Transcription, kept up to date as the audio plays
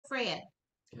Fred.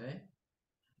 Okay.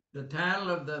 The title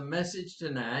of the message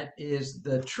tonight is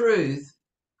The Truth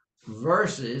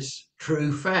versus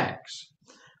True Facts.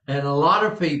 And a lot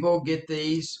of people get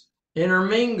these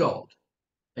intermingled.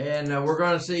 And we're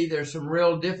going to see there's some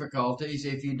real difficulties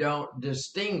if you don't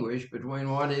distinguish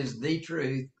between what is the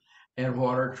truth and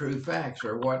what are true facts,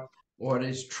 or what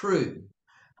is true.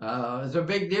 There's a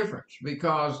big difference,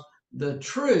 because the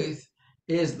truth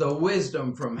is the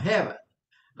wisdom from heaven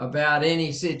about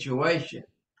any situation.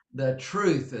 The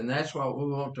truth, and that's what we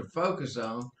want to focus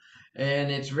on. And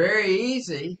it's very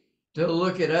easy to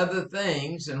look at other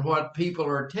things and what people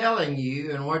are telling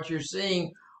you and what you're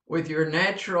seeing with your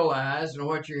natural eyes and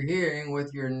what you're hearing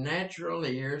with your natural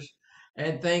ears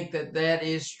and think that that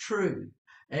is true.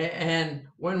 And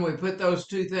when we put those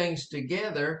two things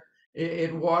together,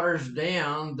 it waters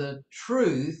down the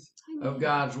truth of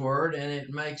God's word, and it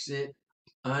makes it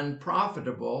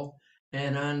unprofitable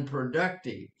and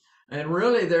unproductive. And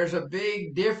really, there's a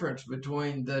big difference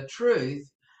between the truth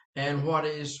and what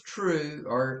is true,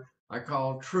 or I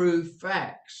call true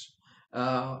facts.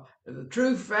 The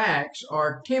true facts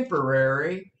are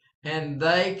temporary and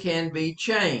they can be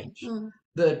changed.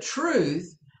 The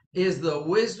truth is the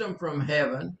wisdom from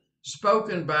heaven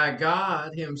spoken by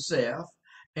God Himself,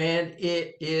 and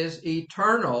it is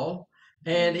eternal,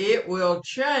 and it will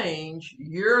change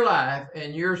your life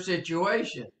and your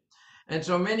situation. And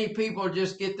so many people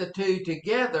just get the two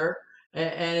together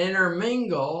and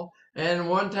intermingle. And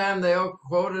one time they'll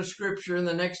quote a scripture, and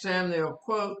the next time they'll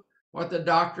quote what the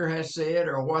doctor has said,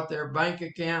 or what their bank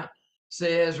account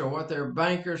says, or what their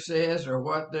banker says, or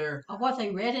what they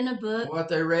read in a book. What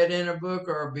they read in a book,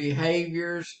 or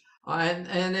behaviors.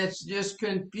 And it's just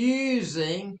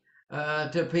confusing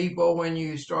to people when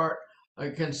you start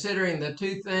considering the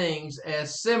two things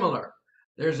as similar.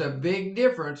 There's a big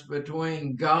difference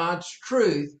between God's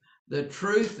truth, the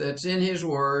truth that's in His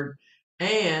Word,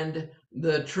 and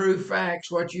the true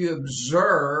facts, what you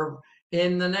observe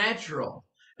in the natural.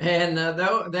 And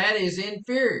that is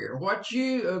inferior. What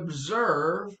you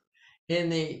observe in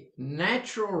the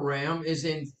natural realm is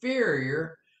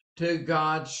inferior to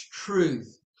God's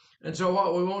truth. And so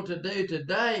what we want to do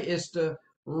today is to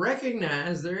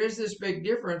recognize there is this big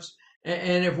difference.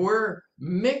 And if we're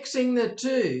mixing the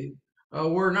two,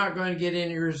 we're not going to get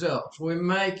any results. We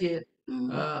make it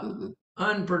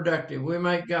unproductive. We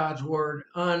make God's word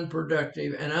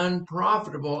unproductive and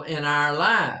unprofitable in our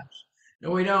lives.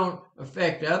 And we don't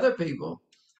affect other people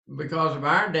because of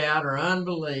our doubt or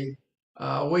unbelief.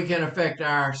 We can affect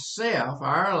ourself,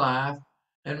 our life,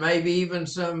 and maybe even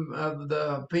some of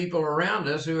the people around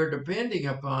us who are depending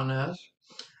upon us.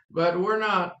 But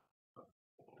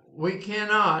we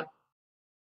cannot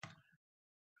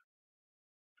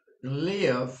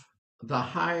live the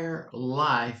higher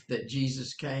life that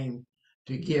Jesus came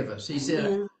to give us. He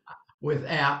said,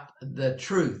 without the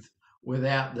truth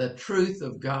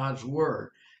of God's word.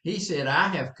 He said, I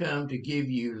have come to give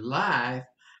you life,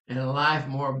 and life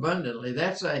more abundantly.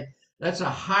 That's a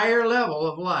higher level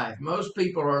of life. Most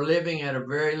people are living at a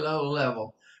very low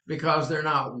level because they're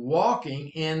not walking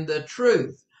in the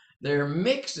truth. They're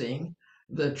mixing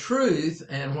the truth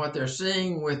and what they're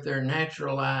seeing with their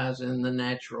natural eyes in the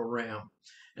natural realm.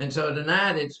 And so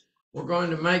tonight we're going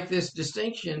to make this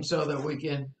distinction so that we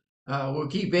can we'll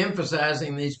keep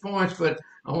emphasizing these points. But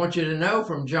I want you to know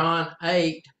from John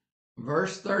 8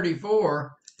 verse 32,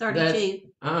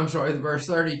 verse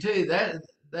 32, that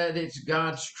it's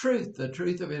God's truth, the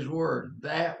truth of His word,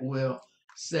 that will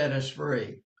set us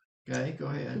free. Okay, go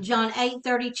ahead. John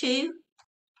 8:32,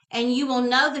 and you will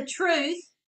know the truth,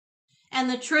 and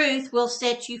the truth will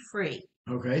set you free.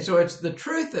 Okay, so it's the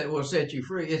truth that will set you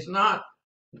free. It's not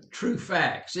true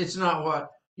facts. It's not what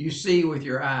you see with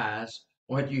your eyes,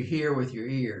 what you hear with your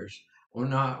ears, or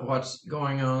not what's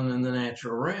going on in the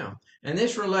natural realm. And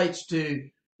this relates to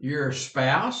your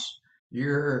spouse,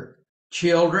 your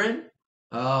children,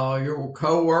 your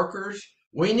co-workers.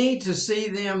 We need to see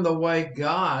them the way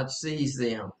God sees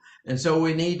them. And so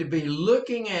we need to be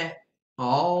looking at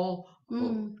all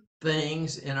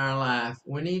things in our life.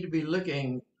 We need to be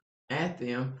looking at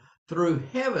them through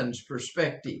heaven's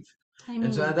perspective. Amen.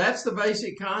 And so that's the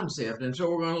basic concept. And so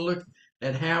we're going to look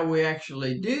at how we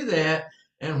actually do that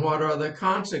and what are the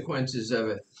consequences of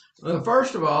it. Well,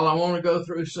 first of all, I want to go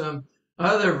through some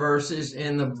other verses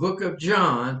in the book of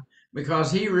John,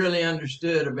 because he really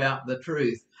understood about the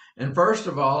truth. And first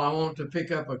of all, I want to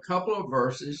pick up a couple of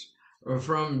verses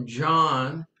from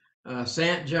John,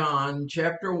 St. John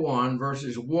chapter 1,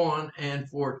 verses 1 and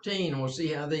 14. We'll see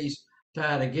how these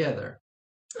tie together.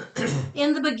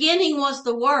 In the beginning was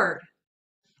the Word,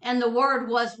 and the Word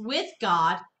was with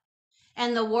God,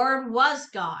 and the Word was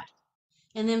God.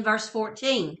 And then verse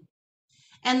 14.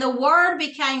 And the Word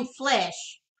became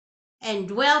flesh and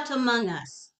dwelt among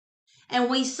us, and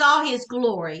we saw his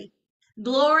glory,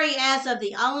 glory as of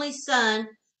the only Son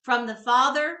from the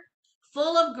Father,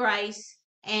 full of grace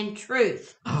and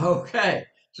truth. Okay,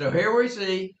 so here we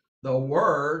see the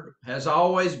Word has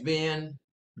always been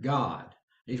God.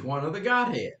 He's one of the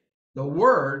Godhead. The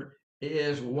Word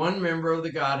is one member of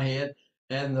the Godhead,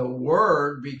 and the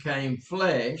Word became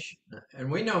flesh,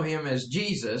 and we know him as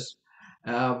Jesus,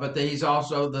 but he's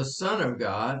also the Son of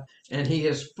God, and he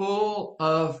is full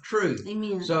of truth.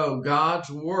 Amen. So God's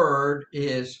Word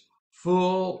is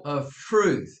full of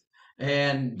truth,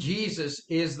 and Jesus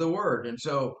is the Word. And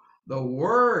so the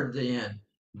Word then,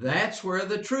 that's where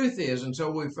the truth is. And so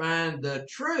we find the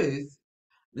truth.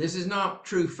 This is not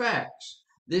true facts.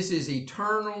 This is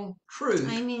eternal truth.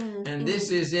 Amen. And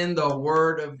this is in the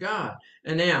Word of God.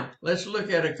 And now let's look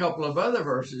at a couple of other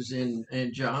verses in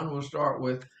John. We'll start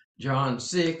with John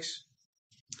 6.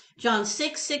 John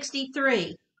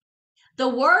 6:63. The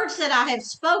words that I have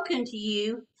spoken to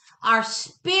you are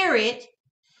spirit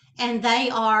and they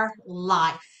are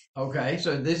life. Okay,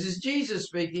 so this is Jesus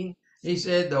speaking. He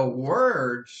said the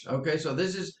words. Okay, so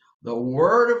this is the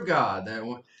Word of God.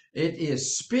 It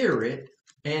is spirit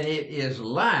and it is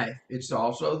life. It's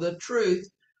also the truth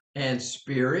and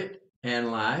spirit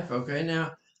and life. Okay,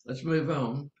 now let's move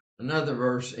on. Another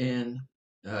verse in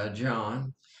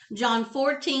John. John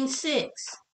 14:6.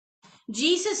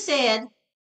 Jesus said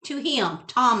to him,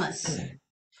 Thomas,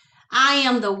 I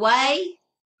am the way,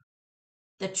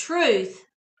 the truth,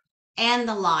 and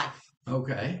the life.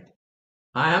 Okay.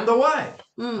 I am the way.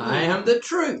 Mm-hmm. I am the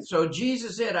truth. So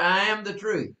Jesus said, I am the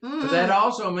truth. Mm-hmm. But that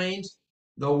also means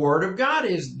the Word of God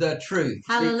is the truth.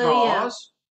 Hallelujah.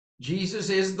 Because Jesus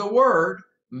is the Word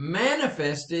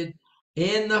manifested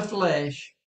in the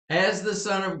flesh as the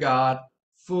Son of God,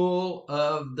 full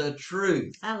of the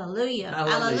truth. Hallelujah.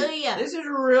 Hallelujah. This is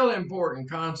a real important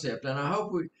concept, and I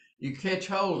hope you catch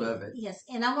hold of it. Yes,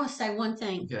 and I want to say one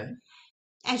thing. Okay.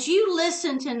 As you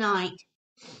listen tonight,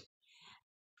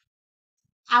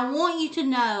 I want you to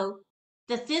know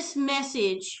that this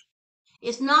message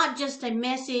is not just a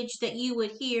message that you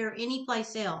would hear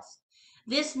anyplace else.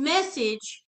 This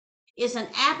message is an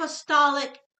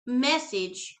apostolic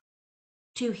message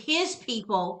to his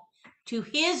people, to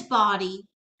his body,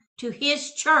 to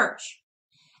his church.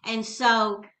 And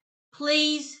so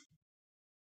please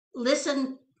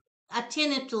listen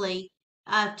attentively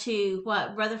to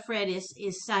what Brother Fred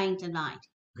is saying tonight.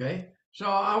 Okay. So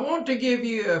I want to give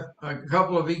you a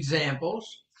couple of examples.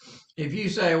 If you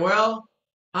say, well,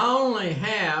 I only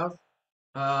have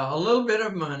a little bit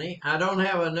of money, I don't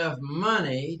have enough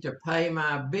money to pay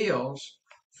my bills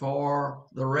for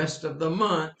the rest of the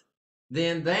month,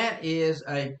 then that is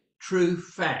a true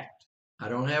fact. I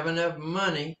don't have enough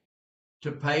money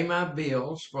to pay my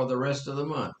bills for the rest of the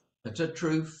month. That's a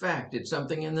true fact. It's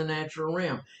something in the natural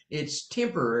realm. It's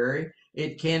temporary.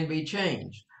 It can be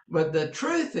changed. But the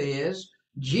truth is,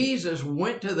 Jesus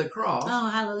went to the cross. Oh,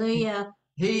 hallelujah.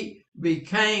 He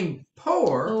became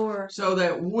poor so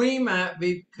that we might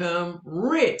become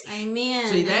rich.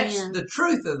 Amen. See, that's Amen. the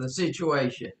truth of the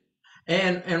situation.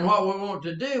 And what we want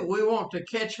to do, we want to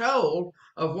catch hold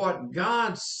of what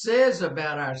God says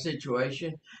about our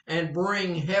situation and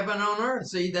bring heaven on earth.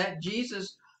 See, that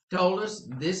Jesus told us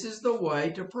this is the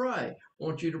way to pray. I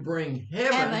want you to bring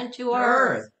heaven to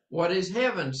earth. What is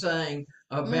heaven saying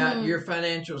about your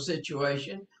financial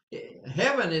situation?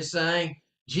 Heaven is saying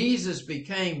Jesus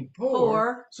became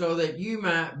poor so that you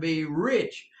might be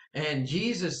rich. And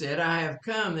Jesus said, I have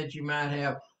come that you might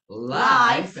have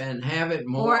life and have it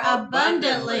more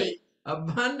abundantly.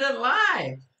 Abundant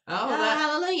life. Oh,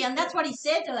 hallelujah. And that's what he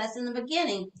said to us in the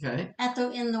beginning. Okay.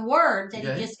 In the word that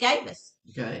he just gave us.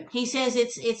 Okay. He says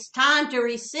it's time to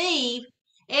receive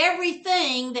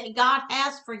everything that God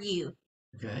has for you.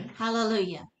 Okay.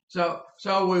 Hallelujah. So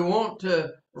we want to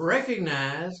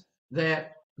recognize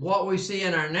that what we see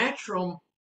in our natural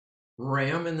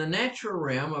realm, in the natural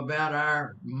realm about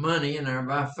our money and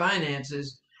our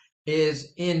finances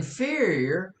is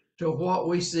inferior to what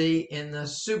we see in the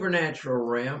supernatural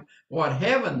realm. What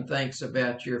heaven thinks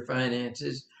about your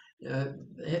finances,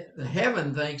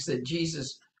 heaven thinks that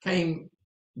Jesus came,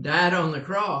 died on the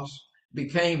cross,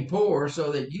 became poor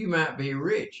so that you might be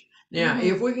rich. Now,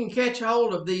 if we can catch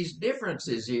hold of these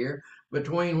differences here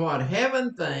between what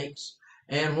heaven thinks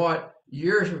and what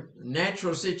your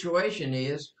natural situation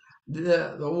is,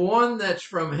 the one that's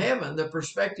from heaven, the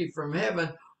perspective from heaven,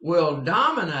 will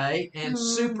dominate and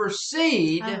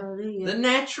supersede the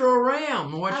natural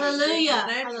realm. What you're seeing in the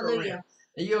natural realm,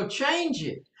 you'll change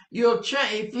it. You'll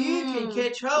change if you can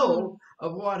catch hold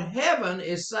of what heaven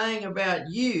is saying about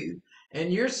you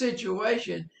and your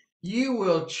situation. You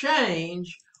will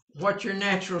change what your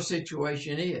natural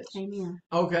situation is. Amen.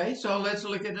 Okay, so let's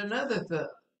look at another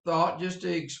thought just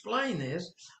to explain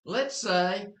this. Let's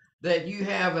say that you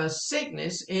have a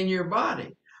sickness in your body.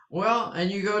 Well,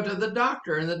 and you go to the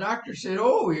doctor, and the doctor said,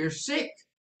 "Oh, you're sick,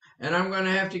 and I'm going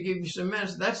to have to give you some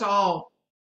medicine." That's all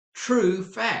true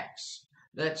facts.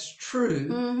 That's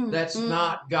true. That's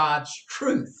not God's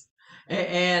truth.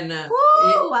 And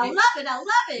Woo, I love it. I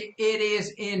love it. It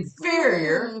is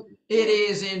inferior. It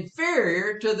is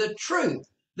inferior to the truth.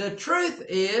 The truth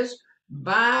is,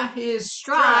 by his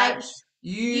stripes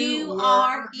you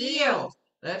are healed.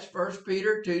 That's 1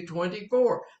 Peter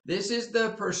 2:24. This is the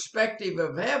perspective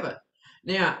of heaven.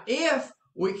 Now, if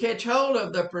we catch hold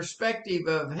of the perspective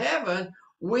of heaven,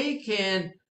 we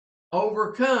can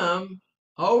overcome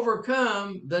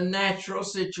the natural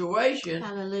situation.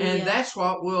 Hallelujah. And that's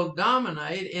what will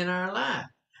dominate in our life.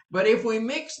 But if we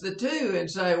mix the two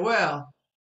and say, well,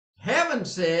 heaven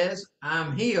says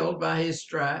I'm healed by his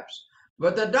stripes,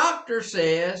 but the doctor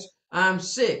says I'm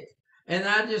sick, and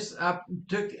I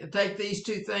take these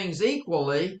two things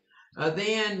equally,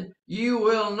 then you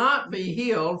will not be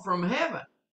healed from heaven,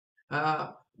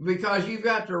 because you've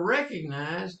got to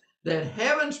recognize that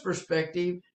heaven's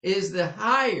perspective is the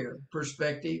higher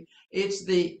perspective. It's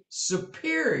the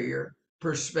superior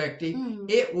perspective.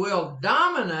 It will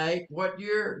dominate what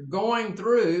you're going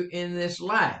through in this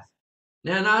life.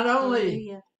 Now, not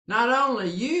only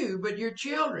you, but your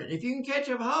children. If you can catch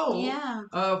a hold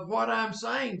of what I'm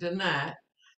saying tonight,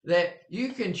 that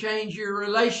you can change your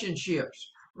relationships,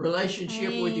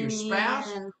 with your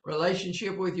spouse,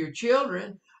 relationship with your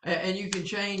children, and you can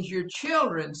change your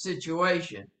children's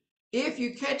situation if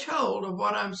you catch hold of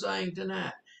what I'm saying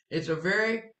tonight. It's a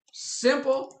very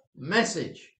simple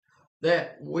message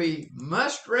that we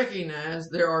must recognize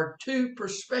there are two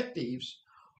perspectives.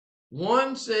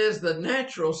 One says, the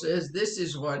natural says this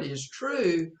is what is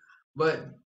true, but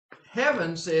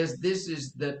heaven says this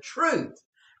is the truth.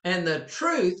 And the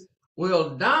truth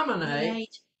will dominate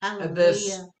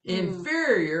the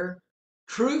inferior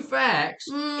true facts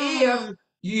if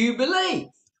you believe.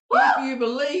 If you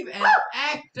believe and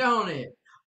act on it.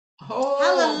 Oh,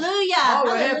 hallelujah. All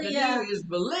we have to do is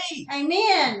believe.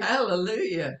 Amen.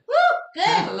 Hallelujah. Woo, good.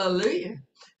 Hallelujah.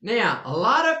 Now, a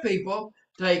lot of people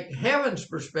take heaven's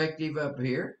perspective up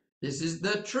here. This is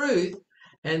the truth.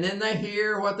 And then they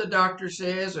hear what the doctor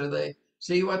says, or they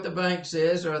see what the bank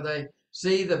says, or they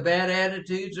see the bad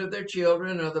attitudes of their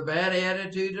children, or the bad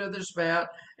attitudes of their spouse,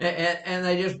 and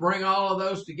they just bring all of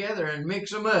those together and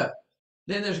mix them up.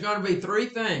 Then there's going to be three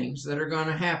things that are going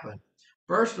to happen.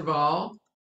 First of all,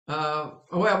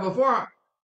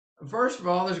 first of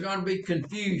all, there's going to be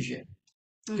confusion.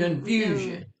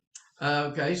 Confusion.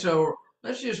 Okay, so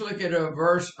let's just look at a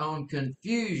verse on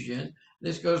confusion.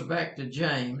 This goes back to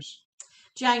James.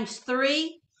 James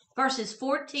 3, verses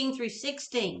 14 through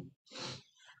 16.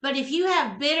 But if you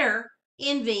have bitter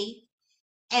envy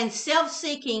and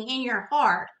self-seeking in your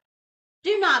heart,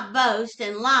 do not boast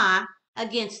and lie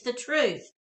against the truth.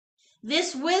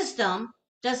 This wisdom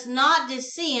does not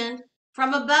descend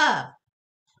from above,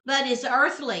 but is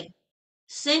earthly,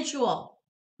 sensual,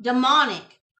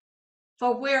 demonic.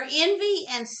 For where envy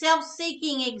and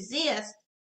self-seeking exist,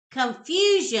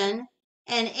 confusion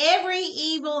and every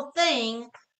evil thing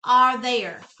are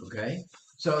there. Okay,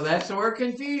 so that's where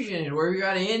confusion is, where you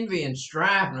got envy and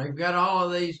strife, and you've got all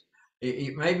of these.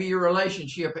 Maybe your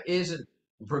relationship isn't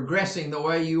progressing the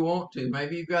way you want to.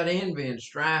 Maybe you've got envy and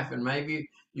strife, and maybe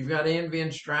you've got envy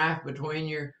and strife between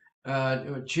your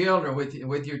children,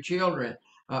 with your children.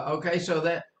 Okay, so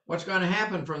that what's going to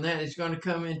happen from that is going to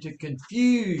come into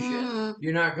confusion.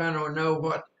 You're not going to know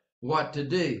what to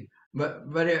do. But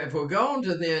if we're going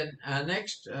to the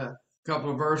next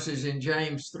couple of verses in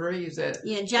James 3, is that?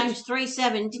 Yeah, James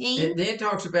 3:17. And then it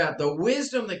talks about the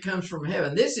wisdom that comes from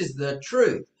heaven. This is the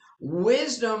truth.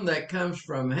 Wisdom that comes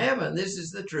from heaven. This is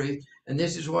the truth, and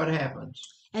this is what happens.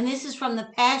 And this is from the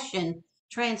Passion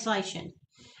Translation.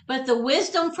 But the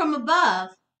wisdom from above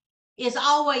is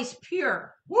always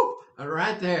pure. Woo!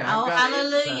 Right there. Oh,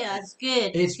 hallelujah. It's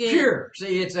good. It's good. Pure.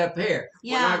 See, it's up here.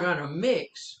 Yeah. We're not going to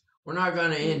mix. We're not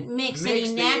going to mix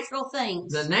any natural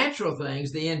things. The natural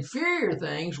things, the inferior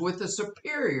things with the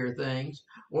superior things.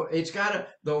 Well, it's got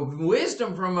the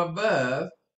wisdom from above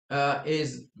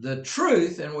is the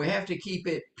truth, and we have to keep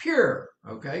it pure.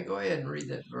 Okay, go ahead and read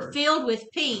that verse. Filled with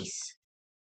peace,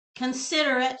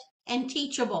 considerate, and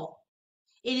teachable.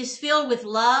 It is filled with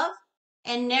love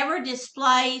and never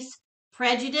displays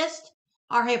prejudice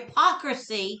or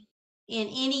hypocrisy in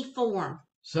any form.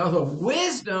 So the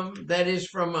wisdom that is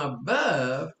from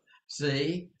above,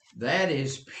 see, that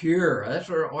is pure. That's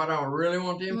what I really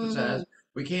want to emphasize.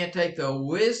 We can't take the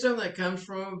wisdom that comes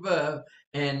from above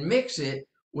and mix it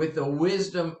with the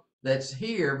wisdom that's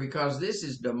here, because this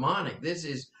is demonic. This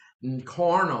is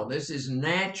carnal. This is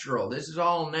natural. This is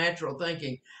all natural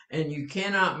thinking. And you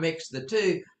cannot mix the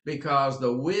two, because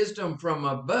the wisdom from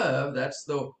above, that's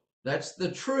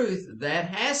the truth, that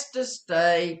has to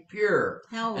stay pure.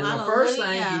 Oh, And the first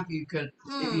thing, hallelujah.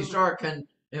 if you start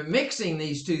mixing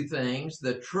these two things,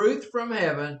 the truth from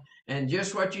heaven and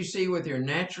just what you see with your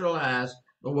natural eyes,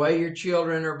 the way your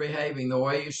children are behaving, the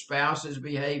way your spouse is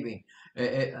behaving,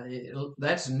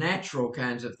 that's natural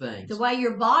kinds of things. The way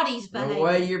your body's behaving. The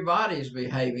way your body's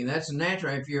behaving, that's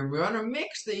natural. If you're going to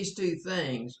mix these two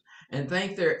things and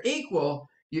think they're equal,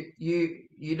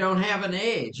 you don't have an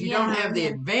edge. You don't have the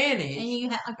advantage. And you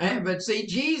have, but see,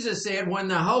 Jesus said when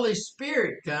the Holy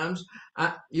Spirit comes,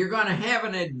 you're going to have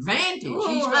an advantage.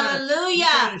 Ooh, hallelujah.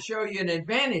 He's going to show you an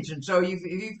advantage. And so if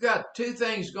you've got two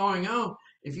things going on,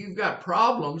 if you've got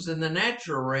problems in the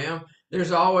natural realm,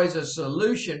 there's always a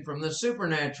solution from the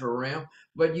supernatural realm,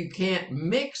 but you can't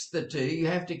mix the two. You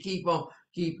have to keep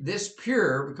this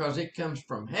pure, because it comes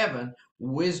from heaven,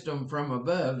 wisdom from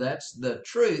above. That's the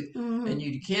truth. And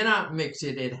you cannot mix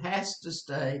it. It has to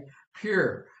stay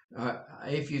pure.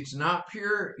 If it's not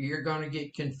pure, you're going to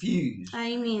get confused.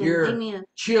 Amen. Your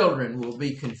children will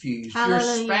be confused.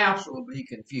 Hallelujah. Your spouse will be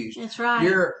confused. That's right.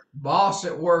 Your boss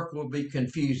at work will be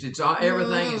confused. It's all,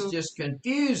 everything is just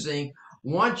confusing.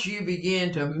 Once you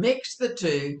begin to mix the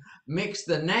two, mix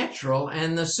the natural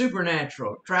and the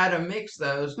supernatural, try to mix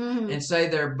those and say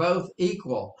they're both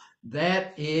equal.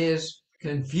 That is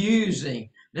confusing.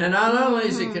 Now, not only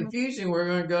is it confusing, we're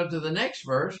going to go to the next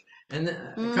verse and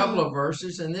a couple of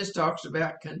verses, and this talks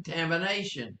about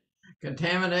contamination.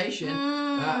 Contamination,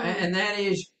 and that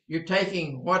is you're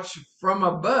taking what's from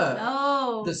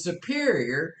above, the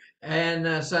superior,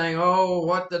 and saying, oh,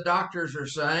 what the doctors are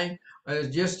saying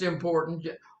is just important.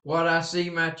 What I see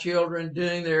my children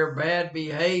doing, their bad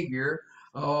behavior,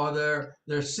 or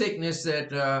their sickness,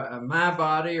 that my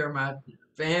body or my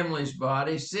family's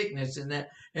body, sickness in that,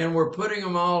 and we're putting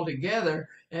them all together,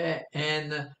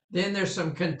 and then there's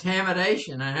some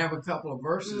contamination. I have a couple of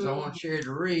verses I want you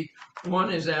to read. One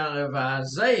is out of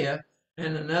Isaiah,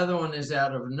 and another one is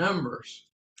out of Numbers.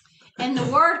 And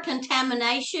the word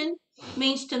contamination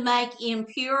means to make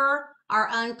impure or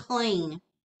unclean.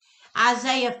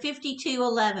 Isaiah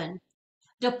 52:11.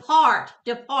 Depart,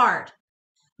 depart.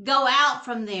 Go out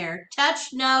from there.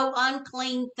 Touch no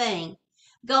unclean thing.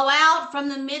 Go out from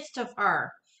the midst of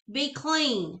her. Be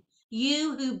clean,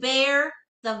 you who bear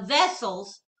the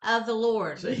vessels of the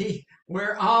Lord. See,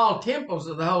 we're all temples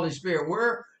of the Holy Spirit.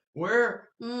 We're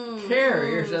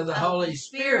carriers of the Holy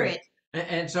Spirit.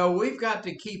 And so we've got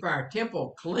to keep our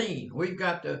temple clean. We've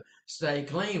got to stay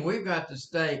clean. We've got to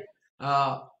stay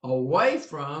away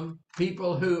from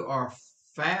people who are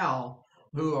foul,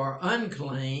 who are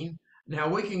unclean. Now,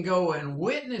 we can go and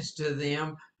witness to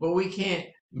them, but we can't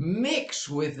mix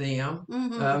with them,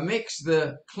 mix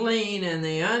the clean and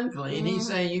the unclean. He's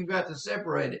saying you've got to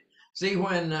separate it. See,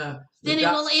 when then it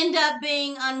will end up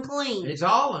being unclean. It's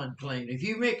all unclean.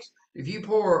 If you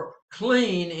pour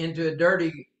clean into a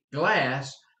dirty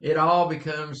glass, it all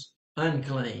becomes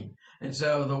unclean. And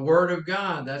so the Word of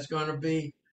God, that's going to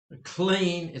be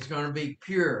clean. It's going to be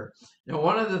pure. Now,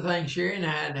 one of the things Sherry and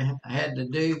I had to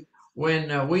do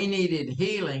when we needed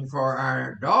healing for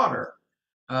our daughter,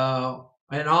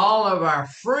 and all of our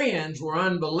friends were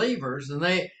unbelievers, and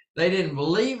they didn't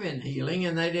believe in healing,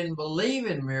 and they didn't believe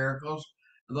in miracles.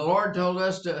 The Lord told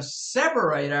us to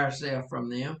separate ourselves from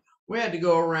them. We had to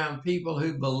go around people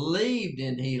who believed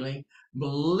in healing,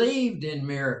 believed in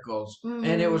miracles,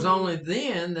 and it was only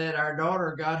then that our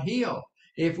daughter got healed.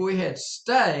 If we had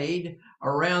stayed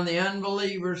around the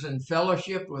unbelievers and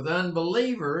fellowshiped with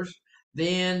unbelievers,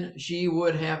 then she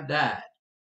would have died.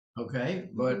 Okay,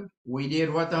 but we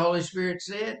did what the Holy Spirit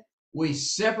said. We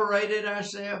separated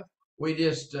ourselves. We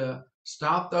just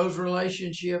stopped those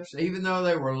relationships, even though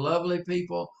they were lovely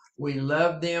people. We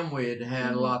loved them. We had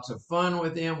had lots of fun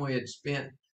with them. We had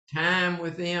spent time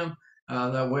with them.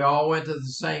 That we all went to the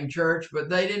same church, but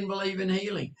they didn't believe in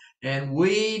healing, and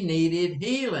we needed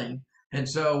healing. And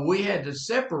so we had to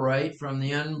separate from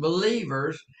the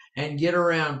unbelievers and get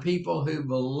around people who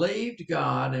believed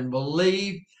God and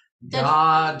believed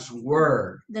God's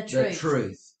word, the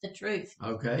truth.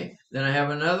 Okay. Then I have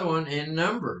another one in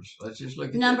Numbers. Let's just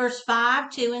look at Numbers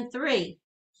 5, 2, and 3.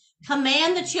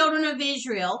 Command the children of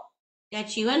Israel,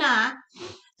 that's you and I,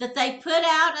 that they put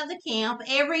out of the camp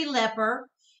every leper,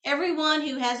 everyone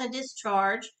who has a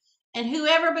discharge, and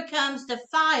whoever becomes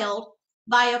defiled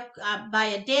by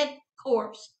a dead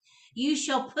corpse, you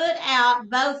shall put out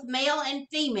both male and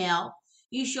female.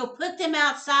 You shall put them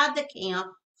outside the camp,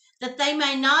 that they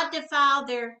may not defile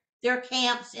their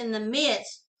camps in the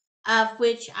midst of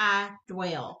which I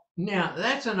dwell. Now,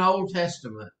 that's an Old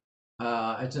Testament.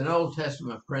 It's an Old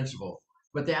Testament principle,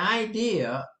 but the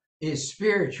idea is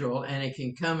spiritual, and it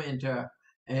can come into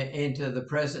the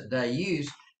present day use.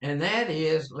 And that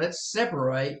is, let's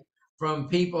separate from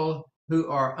people who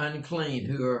are unclean,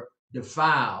 who are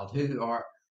defiled, who are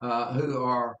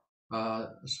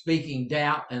speaking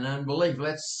doubt and unbelief.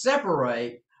 Let's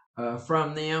separate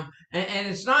from them, and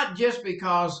it's not just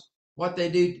because what they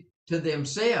do to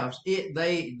themselves.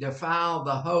 They defile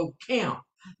the whole camp.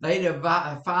 They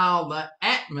defile the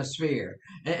atmosphere,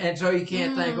 and so you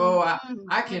can't think, oh,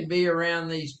 I can be around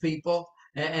these people,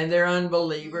 and they're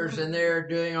unbelievers, and they're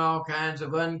doing all kinds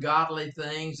of ungodly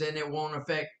things, and it won't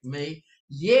affect me.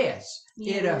 Yes,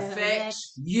 it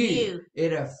affects you.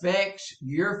 It affects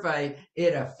your faith.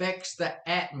 It affects the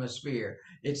atmosphere.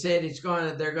 It said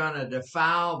they're going to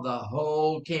defile the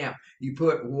whole camp. You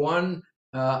put one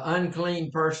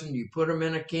unclean person, you put them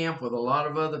in a camp with a lot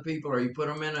of other people, or you put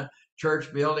them in a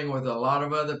church building with a lot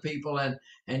of other people,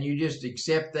 and you just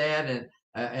accept that,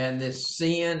 and this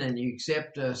sin, and you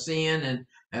accept sin,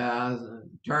 and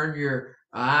turn your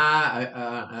eye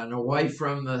and away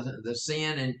from the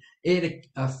sin, and it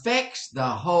affects the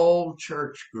whole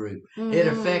church group. It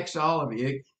affects all of you.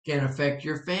 It can affect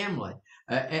your family,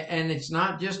 and it's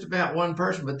not just about one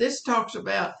person, but this talks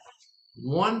about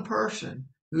one person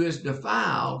who is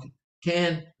defiled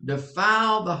can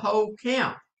defile the whole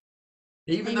camp.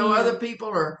 Even though other people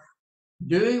are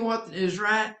doing what is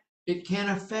right, it can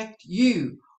affect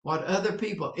you, what other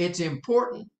people. It's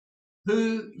important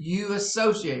who you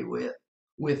associate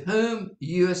with whom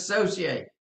you associate.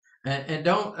 And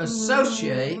don't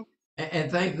associate and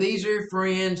think these are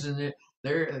friends, and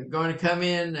they're going to come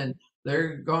in and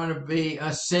they're going to be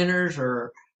sinners,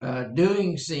 or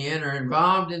doing sin, or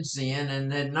involved in sin,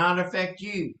 and then not affect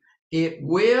you. It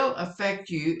will affect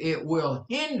you. It will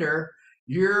hinder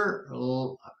your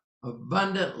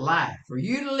abundant life. For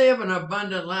you to live an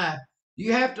abundant life,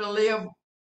 you have to live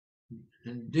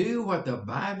and do what the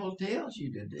Bible tells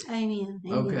you to do. Amen.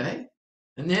 Okay?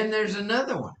 And then there's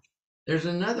another one. There's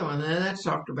another one, and that's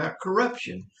talked about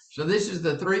corruption. So this is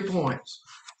the 3 points.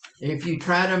 If you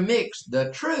try to mix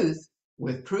the truth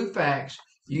with true facts,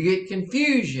 you get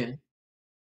confusion.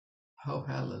 Oh,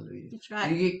 hallelujah. That's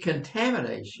right. You get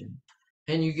contamination,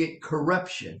 and you get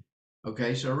corruption.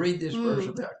 Okay, so read this verse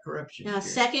about corruption. Now,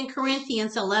 2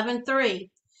 Corinthians 11:3.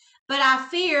 But I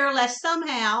fear lest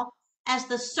somehow, as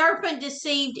the serpent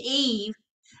deceived Eve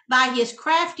by his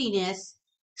craftiness,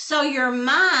 so your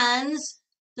minds,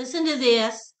 listen to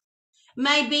this,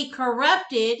 may be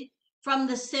corrupted from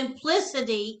the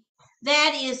simplicity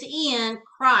that is in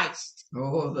Christ.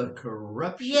 Oh, the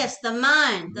corruption. Yes, the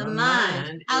mind. The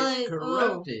mind is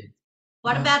corrupted.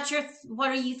 What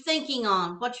are you thinking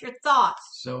on? What's your thoughts?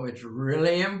 So it's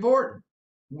really important.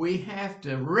 We have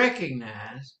to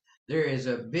recognize there is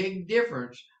a big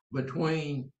difference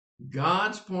between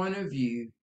God's point of view,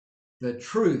 the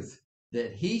truth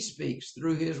that he speaks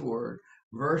through his word,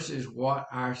 versus what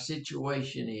our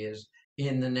situation is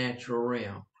in the natural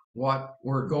realm, what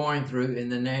we're going through in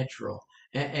the natural.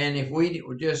 And if we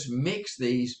just mix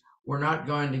these, we're not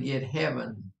going to get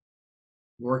heaven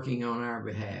working on our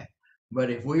behalf. But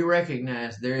if we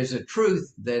recognize there is a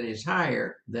truth that is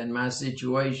higher than my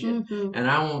situation,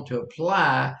 and I want to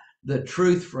apply the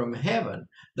truth from heaven,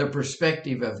 the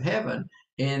perspective of heaven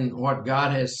in what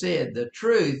God has said, the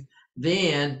truth,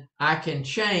 then I can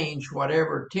change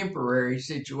whatever temporary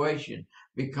situation,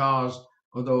 because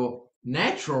although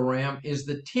natural realm is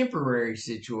the temporary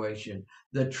situation,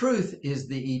 the truth is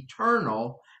the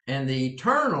eternal, and the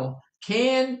eternal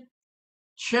can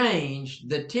change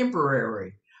the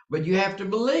temporary. But you have to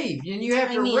believe, and you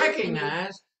have to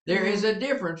recognize there is a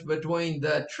difference between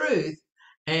the truth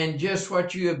and just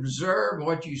what you observe,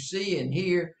 what you see and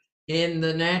hear in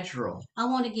the natural. I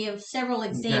want to give several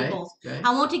examples. Okay.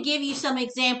 I want to give you some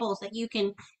examples that you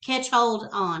can catch hold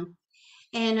on.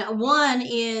 And one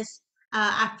is,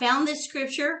 I found this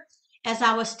scripture as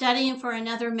I was studying for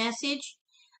another message.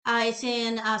 It's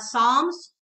in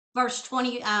Psalms,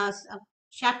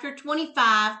 chapter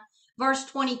 25, verse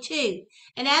 22.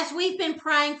 And as we've been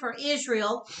praying for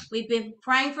Israel, we've been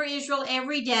praying for Israel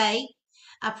every day,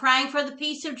 praying for the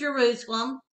peace of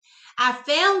Jerusalem. I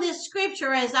found this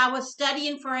scripture as I was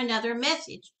studying for another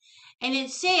message. And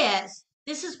it says,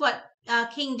 this is what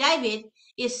King David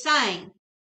is saying.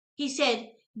 He said,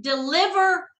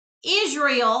 deliver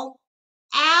Israel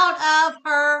out of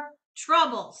her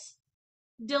troubles.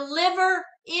 Deliver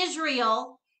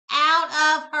Israel out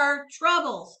of her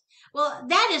troubles. Well,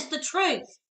 that is the truth.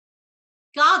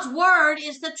 God's word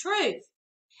is the truth.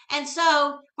 And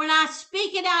so when I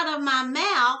speak it out of my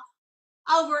mouth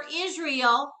over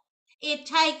Israel, it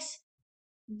takes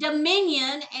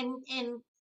dominion and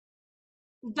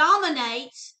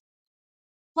dominates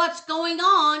what's going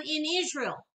on in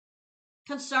Israel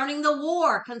concerning the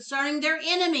war, concerning their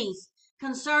enemies,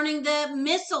 concerning the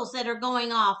missiles that are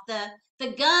going off,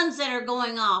 the guns that are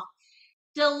going off.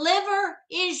 Deliver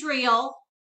Israel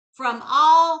from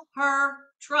all her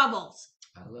troubles.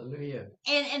 Hallelujah.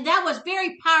 And that was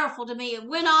very powerful to me. It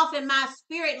went off in my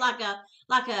spirit like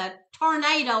a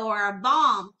tornado or a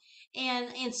bomb.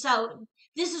 And so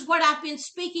this is what I've been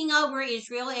speaking over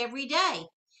Israel every day,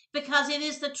 because it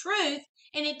is the truth,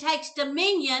 and it takes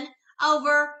dominion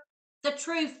over the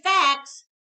true facts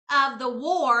of the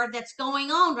war that's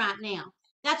going on right now.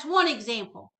 That's one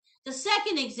example. The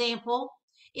second example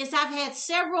is I've had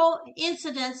several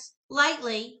incidents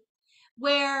lately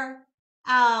where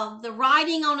the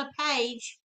writing on a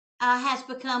page has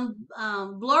become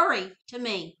blurry to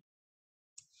me.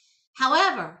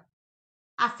 However,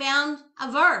 I found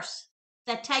a verse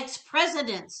that takes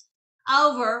precedence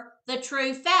over the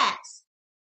true facts.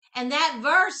 And that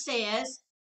verse says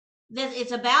that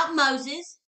it's about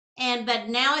Moses, but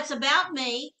now it's about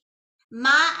me.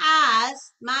 My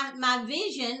eyes, my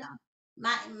vision,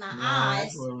 my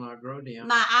eyes will not grow dim.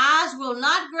 My eyes will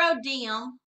not grow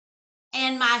dim,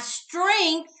 and my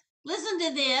strength, listen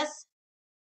to this,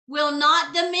 will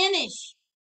not diminish.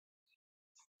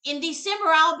 In December,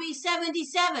 I'll be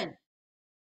 77.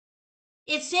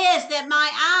 It says that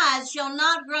my eyes shall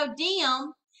not grow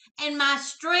dim, and my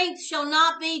strength shall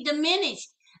not be diminished.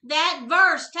 That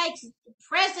verse takes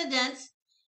precedence,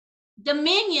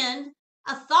 dominion,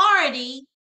 authority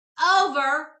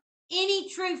over any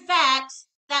true facts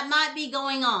that might be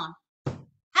going on.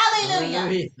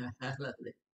 Hallelujah.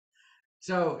 Hallelujah.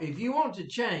 So if you want to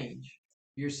change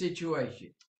your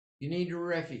situation, you need to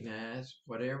recognize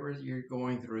whatever you're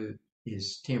going through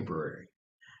is temporary.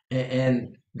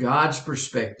 And God's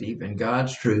perspective and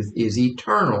God's truth is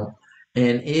eternal,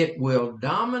 and it will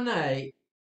dominate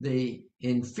the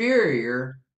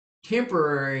inferior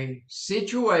temporary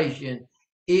situation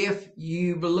if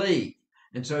you believe.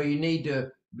 And so you need to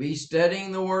be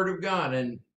studying the Word of God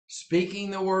and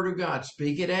speaking the Word of God.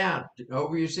 Speak it out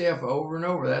over yourself over and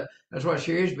over. That's what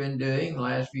Sherry's been doing the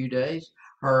last few days.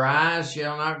 Her eyes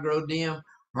shall not grow dim.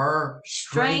 Her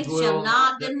strength shall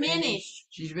not diminish.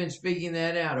 She's been speaking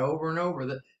that out over and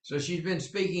over. So she's been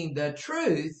speaking the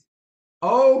truth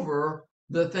over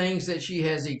the things that she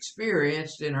has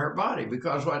experienced in her body,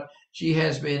 because what she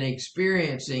has been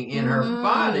experiencing in her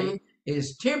body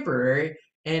is temporary,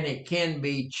 and it can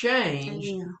be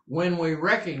changed when we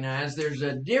recognize there's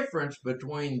a difference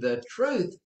between the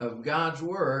truth of God's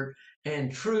word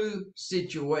and true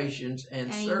situations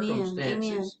and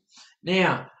circumstances.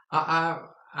 Now, I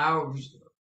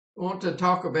want to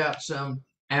talk about some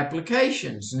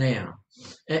applications now.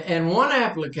 And one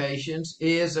application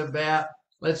is about,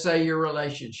 let's say, your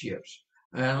relationships.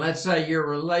 And let's say your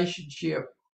relationship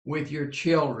with your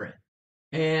children.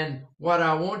 And what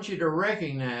I want you to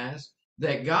recognize,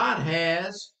 that God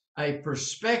has a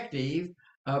perspective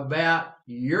about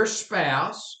your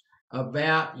spouse,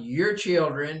 about your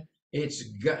children. It's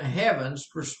heaven's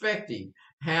perspective,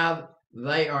 how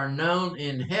they are known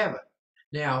in heaven.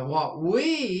 Now, what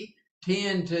we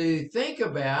tend to think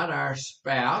about our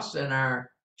spouse and our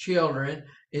children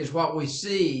is what we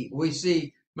see. We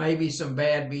see maybe some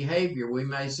bad behavior. We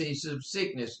may see some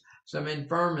sickness, some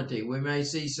infirmity. We may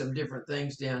see some different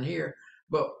things down here.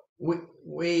 But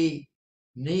we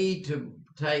need to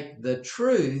take the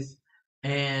truth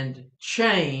and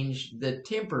change the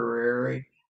temporary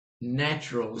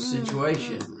natural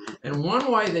situation. And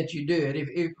one way that you do it,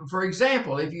 if for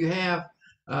example, if you have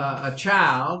a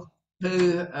child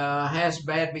who has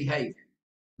bad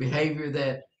behavior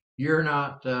that you're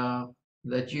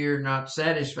not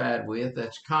satisfied with,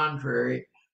 that's contrary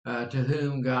to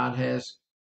whom God has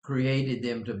created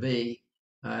them to be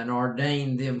and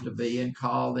ordained them to be and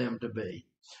called them to be.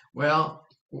 Well,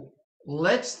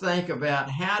 let's think about,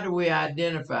 how do we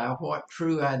identify what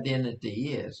true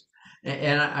identity is?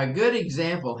 And a good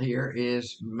example here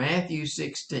is Matthew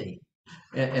 16.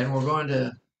 And we're going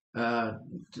to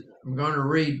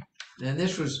read. And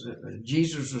this was,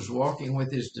 Jesus was walking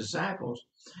with his disciples,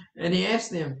 and he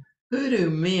asked them, "Who do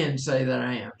men say that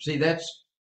I am?" See,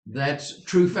 that's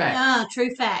true facts.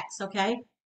 True facts. Okay.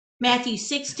 Matthew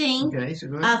 16, Okay, so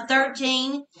go ahead.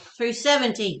 13 through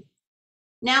 17.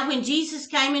 Now, when Jesus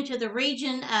came into the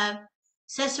region of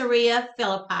Caesarea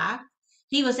Philippi,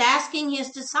 he was asking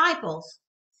his disciples,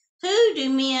 "Who do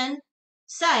men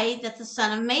say that the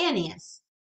Son of Man is?"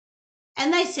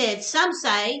 And they said, "Some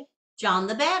say John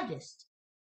the Baptist,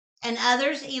 and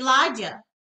others Elijah,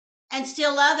 and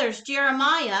still others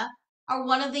Jeremiah or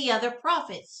one of the other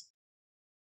prophets."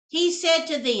 He said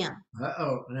to them,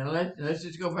 Uh-oh. Now let's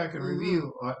just go back and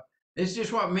review. It's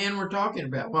just what men were talking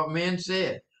about, what men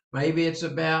said. Maybe it's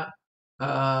about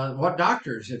what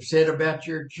doctors have said about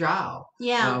your child.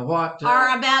 Yeah. What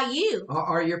Or about you.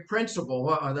 or your principal.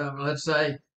 Let's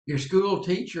say your school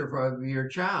teacher for your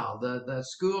child, the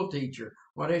school teacher.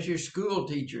 What has your school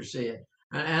teacher said?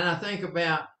 And I think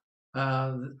about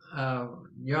a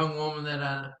young woman that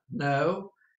I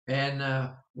know,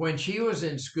 and when she was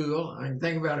in school, I can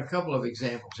think about a couple of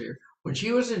examples here. When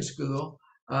she was in school,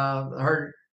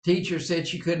 her teacher said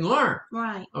she couldn't learn.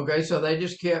 Right. Okay, so they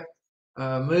just kept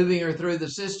moving her through the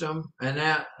system and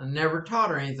that never taught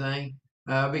her anything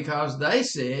because they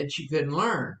said she couldn't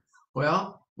learn.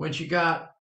 Well, when she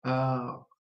got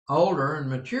older and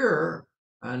mature,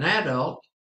 an adult,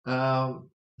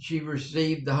 she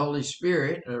received the Holy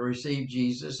Spirit, received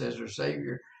Jesus as her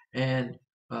Savior, and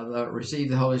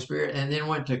received the Holy Spirit, and then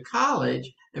went to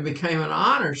college and became an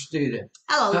honor student.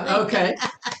 Oh, okay,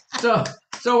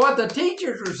 so what the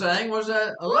teachers were saying was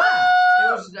a lie.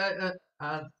 It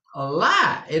was a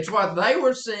lie. It's what they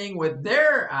were seeing with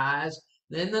their eyes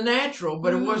in the natural,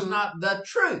 but it was not the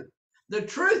truth. The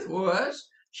truth was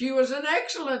she was an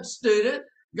excellent student.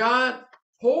 God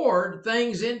poured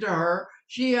things into her.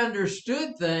 She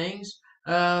understood things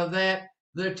that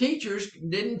the teachers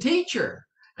didn't teach her.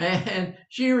 And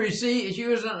she was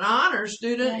an honor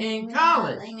student in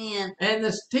college. Amen. And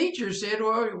the teacher said,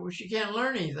 well, she can't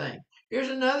learn anything. Here's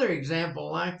another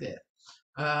example like that.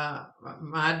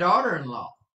 My daughter-in-law,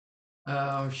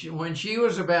 when she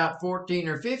was about 14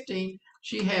 or 15,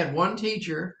 she had one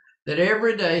teacher that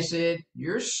every day said,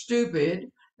 "You're stupid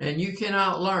and you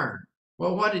cannot learn."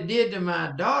 Well, what it did to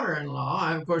my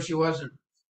daughter-in-law, of course, she wasn't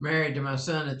married to my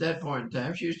son at that point in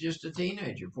time. She was just a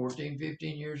teenager, 14,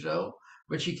 15 years old.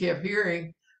 But she kept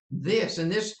hearing this,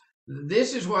 and this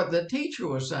is what the teacher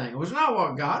was saying. It was not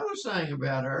what God was saying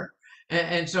about her.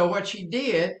 And so what she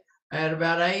did, at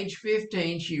about age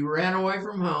 15, she ran away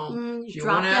from home. She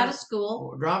dropped went out of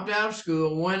school. Dropped out of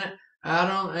school, went out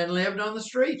on and lived on the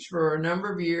streets for a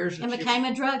number of years, and became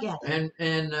a drug addict.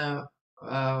 And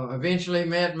eventually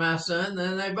met my son.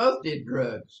 Then they both did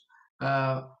drugs.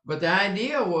 But the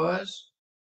idea was,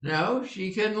 no,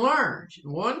 she couldn't learn.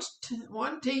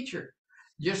 One teacher,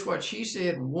 just what she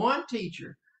said, one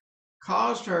teacher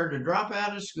caused her to drop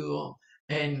out of school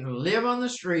and live on the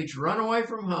streets, run away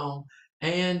from home,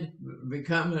 and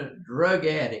become a drug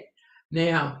addict.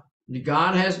 Now,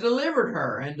 God has delivered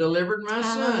her and delivered my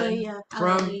son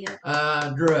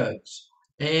from drugs.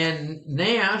 And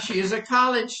now she is a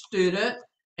college student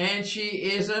and she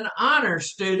is an honor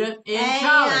student in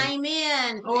college.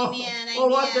 Amen. Well, Amen.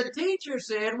 What the teacher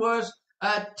said was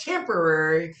a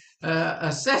temporary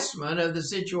assessment of the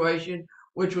situation,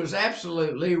 which was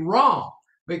absolutely wrong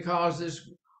because this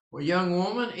young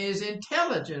woman is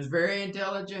intelligent, very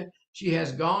intelligent. She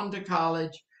has gone to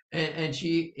college and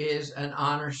she is an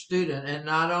honor student. And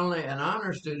not only an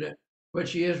honor student, but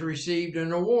she has received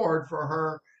an award for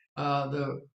her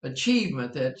the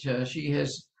achievement that she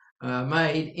has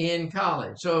made in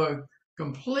college. So a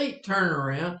complete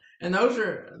turnaround. And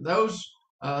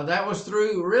that was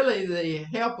through really the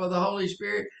help of the Holy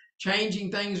Spirit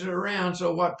changing things around.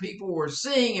 So what people were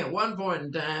seeing at one point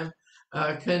in time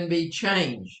can be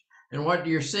changed. And what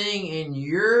you're seeing in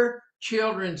your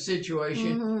children's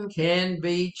situation can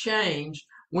be changed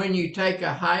when you take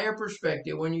a higher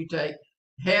perspective, when you take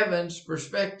heaven's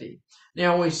perspective.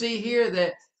 Now we see here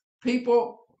that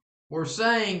people were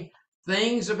saying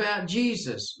things about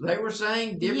Jesus. They were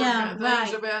saying different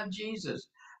things about Jesus.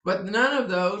 But none of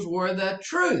those were the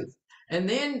truth. And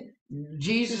then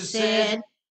Jesus said,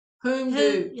 who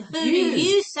do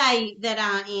you say that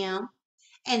I am?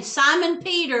 And Simon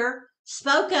Peter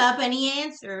spoke up and he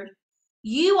answered,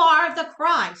 "You are the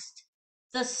Christ,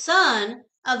 the Son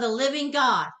of the living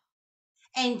God."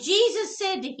 And Jesus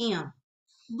said to him,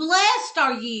 "Blessed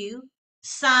are you,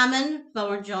 Simon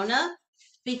Bar-Jonah,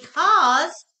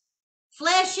 because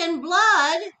flesh and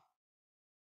blood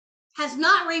has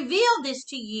not revealed this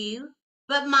to you,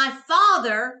 but my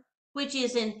Father which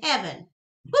is in heaven."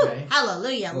 Okay. Woo,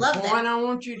 hallelujah. The point I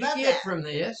want you to get from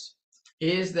this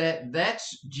is that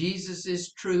that's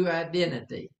Jesus's true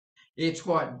identity. It's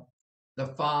what the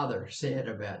Father said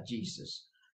about Jesus.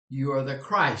 You are the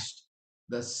Christ,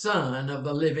 the Son of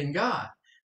the living God.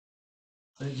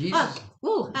 Jesus,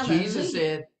 Jesus Hallelujah.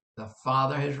 said, the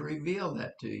Father has revealed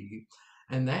that to you.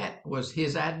 And that was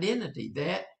his identity.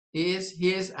 That is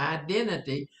his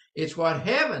identity. It's what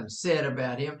heaven said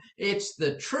about him. It's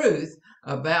the truth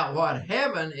about what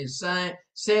heaven is saying,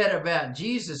 said about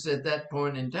Jesus at that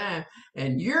point in time.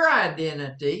 And your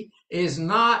identity is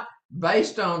not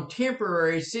based on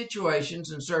temporary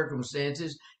situations and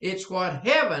circumstances. It's what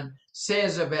heaven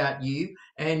says about you.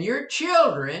 And your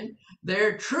children,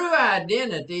 their true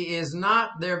identity is not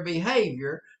their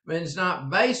behavior, but it's not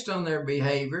based on their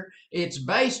behavior. It's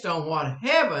based on what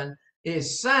heaven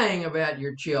is saying about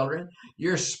your children.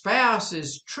 Your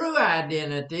spouse's true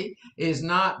identity is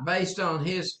not based on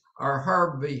his or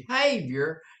her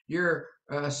behavior. Your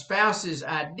spouse's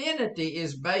identity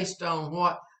is based on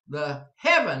what the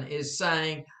heaven is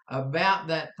saying about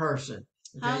that person.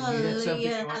 Okay, you had something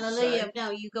Hallelujah. you want to say? Hallelujah.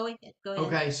 No, you go ahead. Go ahead.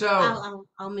 Okay,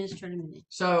 I'll minister in a minute.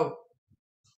 so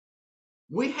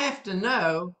we have to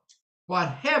know what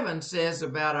heaven says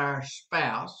about our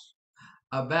spouse,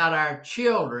 about our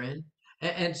children.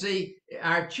 And see,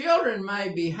 our children may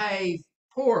behave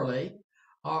poorly,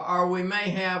 or we may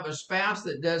have a spouse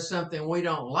that does something we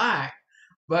don't like,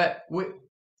 but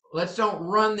let's don't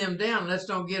run them down. Let's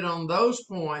don't get on those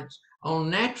points on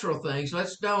natural things.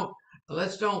 Let's don't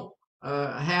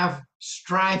have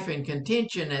strife and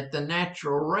contention at the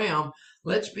natural realm.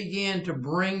 Let's begin to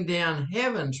bring down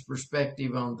heaven's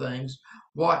perspective on things.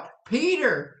 What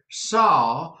Peter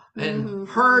saw and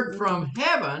heard from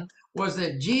heaven was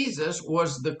that Jesus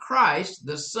was the Christ,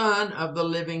 the Son of the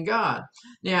living God.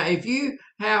 Now, if you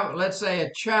have, let's say,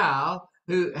 a child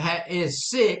who is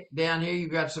sick down here,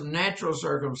 you've got some natural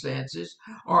circumstances,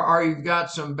 or you've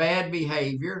got some bad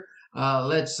behavior,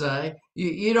 let's say,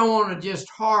 you don't want to just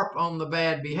harp on the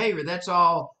bad behavior. That's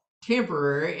all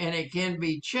temporary, and it can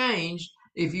be changed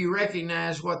if you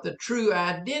recognize what the true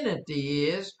identity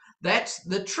is. That's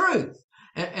the truth.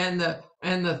 And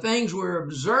the things we're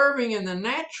observing in the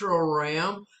natural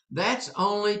realm, that's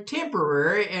only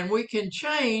temporary, and we can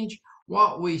change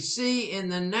what we see in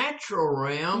the natural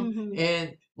realm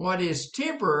and what is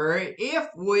temporary if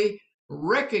we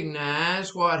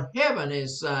recognize what heaven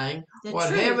is saying,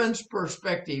 what heaven's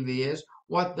perspective is,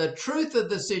 what the truth of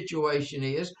the situation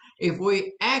is. If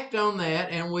we act on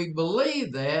that and we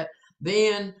believe that,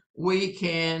 then we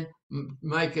can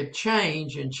make a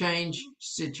change and change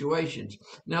situations.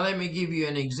 Now, let me give you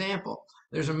an example.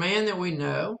 There's a man that we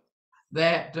know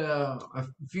that a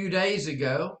few days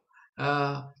ago,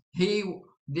 he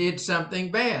did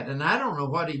something bad. And I don't know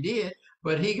what he did,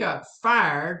 but he got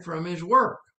fired from his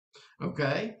work.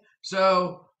 Okay.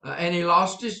 So, and he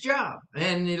lost his job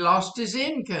and he lost his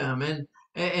income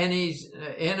and he's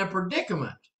in a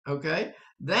predicament. Okay.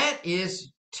 That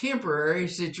is temporary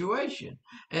situation.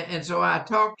 And so I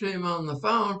talked to him on the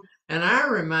phone and I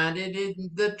reminded him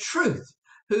the truth,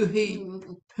 who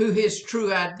his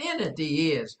true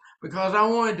identity is, because I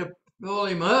wanted to pull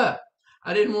him up.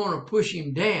 I didn't want to push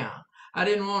him down. I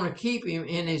didn't want to keep him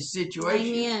in his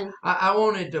situation. Amen. I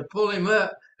wanted to pull him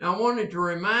up. I wanted to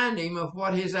remind him of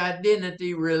what his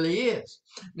identity really is.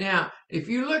 Now, if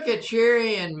you look at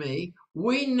Sherry and me,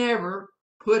 we never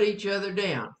put each other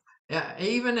down.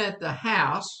 Even at the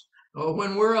house, or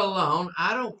when we're alone,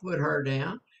 I don't put her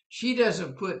down. She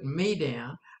doesn't put me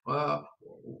down. Uh,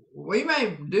 we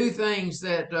may do things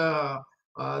that the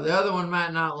other one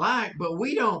might not like, but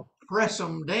we don't press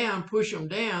them down, push them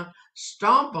down,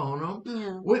 stomp on them.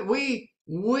 Yeah.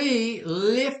 We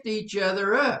lift each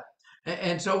other up.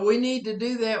 And so we need to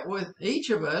do that with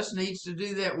each of us needs to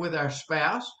do that with our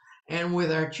spouse and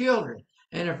with our children.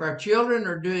 And if our children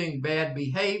are doing bad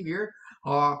behavior,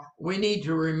 we need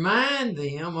to remind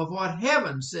them of what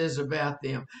heaven says about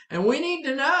them. And we need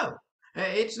to know.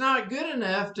 It's not good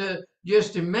enough to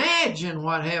just imagine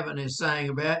what heaven is saying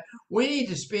about it. We need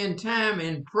to spend time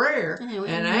in prayer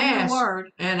and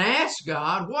ask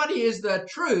God, what is the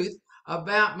truth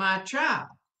about my child?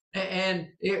 And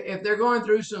if they're going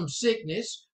through some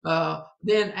sickness,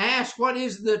 then ask, what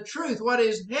is the truth? What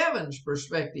is heaven's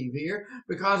perspective here?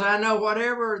 Because I know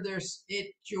whatever their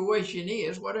situation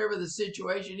is, whatever the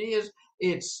situation is,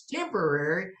 it's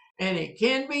temporary and it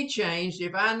can be changed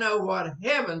if I know what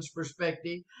heaven's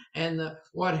perspective and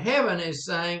what heaven is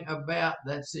saying about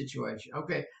that situation.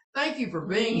 Okay, thank you for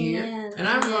being here, and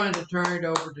I'm going to turn it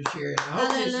over to Sherry. I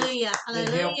hope this has been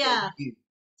helpful to you.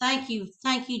 Thank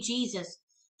you, Jesus.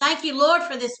 Thank you, Lord,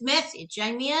 for this message.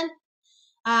 Amen.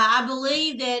 I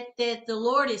believe that the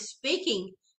Lord is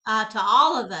speaking to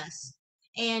all of us,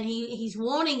 and He's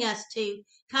wanting us to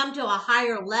come to a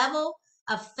higher level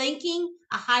of thinking,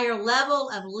 a higher level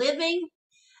of living,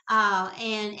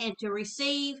 and to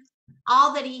receive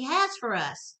all that he has for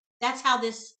us. That's how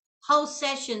this whole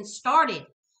session started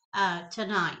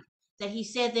tonight. That he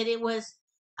said that it was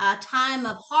a time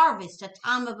of harvest, a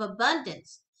time of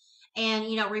abundance. And,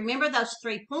 remember those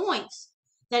 3 points,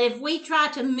 that if we try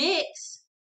to mix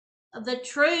the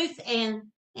truth and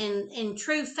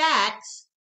true facts,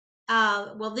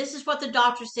 well, this is what the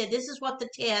doctor said. This is what the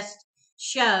test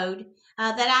showed,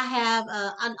 that I have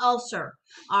an ulcer,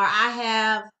 or I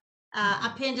have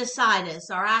appendicitis,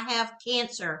 or I have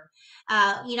cancer.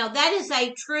 That is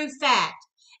a true fact.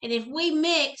 And if we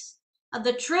mix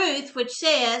the truth, which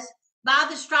says, by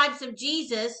the stripes of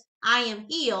Jesus, I am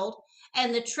healed,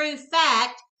 and the true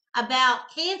fact about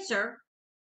cancer,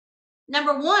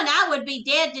 number one, I would be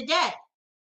dead today,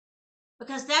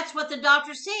 because that's what the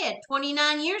doctor said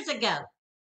 29 years ago.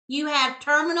 You have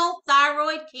terminal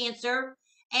thyroid cancer,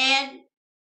 and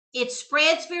it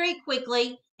spreads very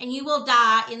quickly, and you will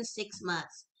die in 6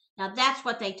 months. Now, that's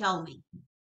what they told me.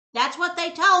 That's what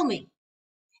they told me.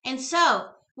 And so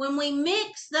when we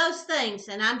mix those things,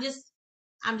 and I'm just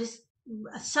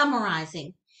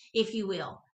summarizing, if you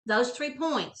will, those 3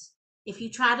 points. If you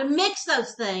try to mix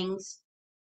those things,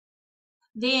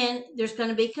 then there's going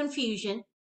to be confusion,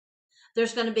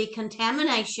 there's going to be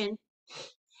contamination,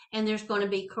 and there's going to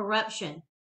be corruption.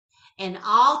 And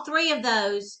all three of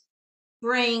those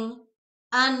bring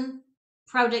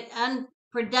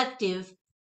unproductive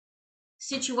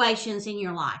situations in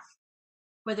your life,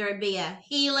 whether it be a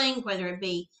healing, whether it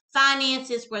be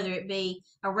finances, whether it be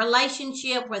a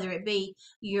relationship, whether it be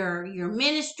your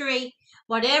ministry,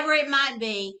 whatever it might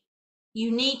be.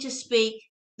 You need to speak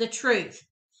the truth.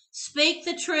 Speak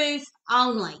the truth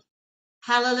only.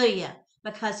 Hallelujah.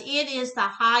 Because it is the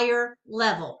higher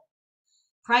level.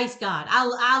 Praise God.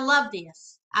 I love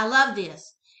this. I love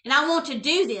this. And I want to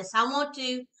do this. I want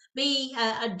to be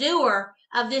a doer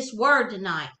of this word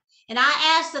tonight. And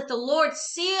I ask that the Lord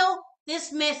seal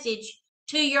this message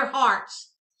to your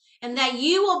hearts, and that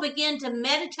you will begin to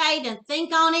meditate and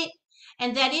think on it,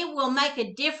 and that it will make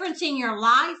a difference in your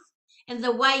life, and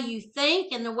the way you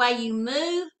think, and the way you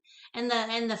move, and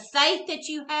the faith that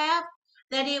you have,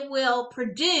 that it will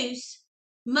produce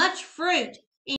much fruit